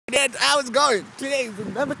And how's it going? Today's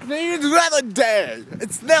another Canadian weather day.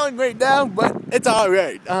 It's snowing right now, but it's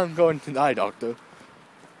alright. I'm going to the eye doctor.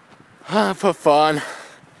 For fun.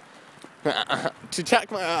 To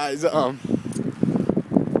check my eyes.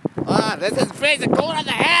 This is freezing cold on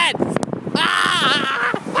the head.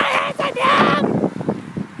 My hands are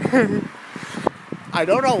numb. I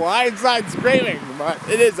don't know why I'm inside screaming, but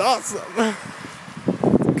it is awesome.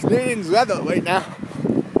 Canadian weather right now.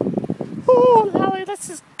 Oh, Lolly, this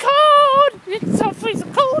is cold! It's so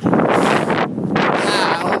freezing cold!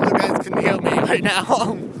 I hope you guys can hear me right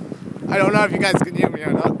now. I don't know if you guys can hear me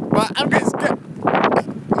or not, but I'm just kidding.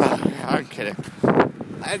 I'm kidding.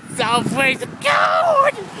 It's so freezing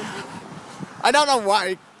cold! I don't know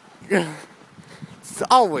why. This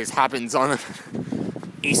always happens on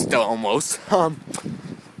Easter almost.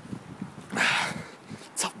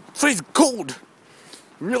 It's so freezing cold.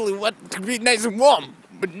 Really want to be nice and warm.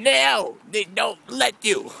 But now, they don't let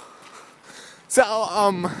you. So,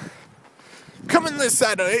 coming this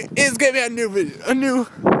Saturday is gonna be a new video, a new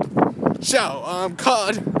show,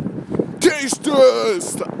 called Taste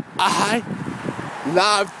Test. I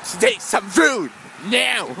love to taste some food.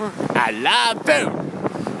 Now, I love food.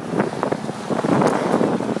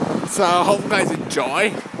 So, I hope you guys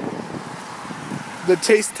enjoy the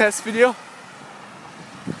taste test video.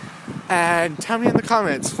 And tell me in the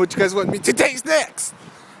comments what you guys want me to taste next.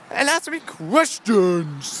 And answer me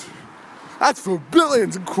questions. That's for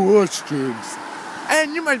billions of questions.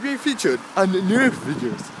 And you might be featured on the new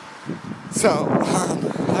videos. So,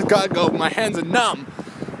 I gotta go. My hands are numb.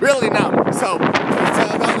 Really numb. So,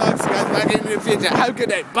 I'll see you guys back in the future. Have a good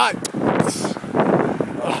day. Bye.